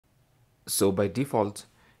So by default,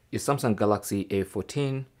 your Samsung Galaxy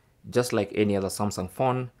A14, just like any other Samsung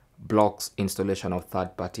phone, blocks installation of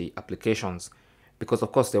third-party applications because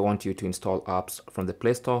of course they want you to install apps from the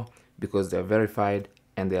Play Store because they're verified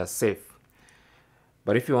and they are safe.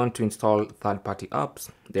 But if you want to install third-party apps,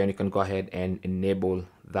 then you can go ahead and enable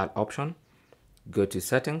that option. Go to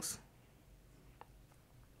settings.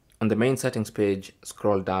 On the main settings page,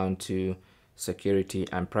 scroll down to security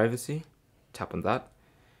and privacy, tap on that.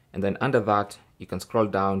 And then under that, you can scroll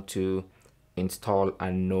down to install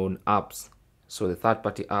unknown apps. So the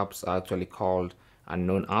third-party apps are actually called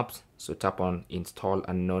unknown apps. So tap on install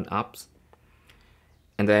unknown apps.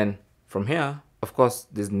 And then from here, of course,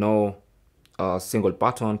 there's no single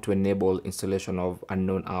button to enable installation of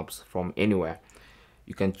unknown apps from anywhere.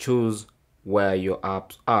 You can choose where your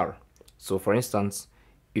apps are. So for instance,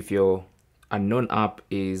 if your unknown app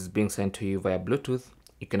is being sent to you via Bluetooth,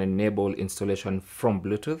 you can enable installation from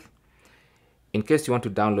Bluetooth. In case you want to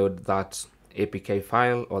download that APK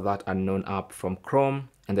file or that unknown app from Chrome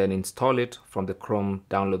and then install it from the Chrome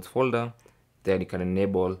downloads folder, then you can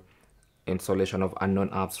enable installation of unknown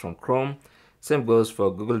apps from Chrome. Same goes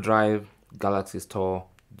for Google Drive, Galaxy Store,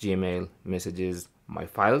 Gmail, Messages, My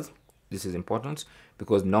Files. This is important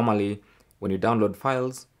because normally when you download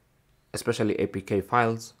files, especially APK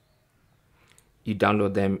files, you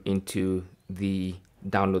download them into the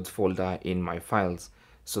downloads folder in My Files.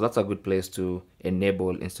 So that's a good place to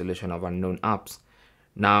enable installation of unknown apps.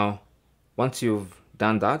 Now, once you've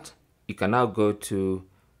done that, you can now go to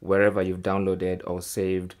wherever you've downloaded or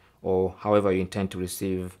saved or however you intend to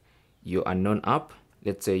receive your unknown app.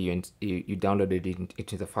 Let's say you downloaded it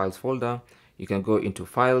into the files folder. You can go into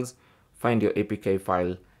files, find your APK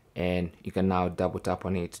file, and you can now double tap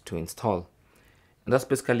on it to install. And that's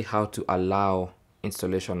basically how to allow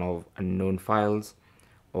installation of unknown files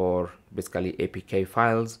or basically APK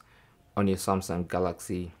files on your Samsung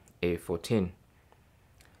Galaxy A14.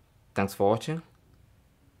 Thanks for watching.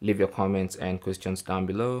 Leave your comments and questions down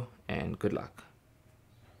below and good luck.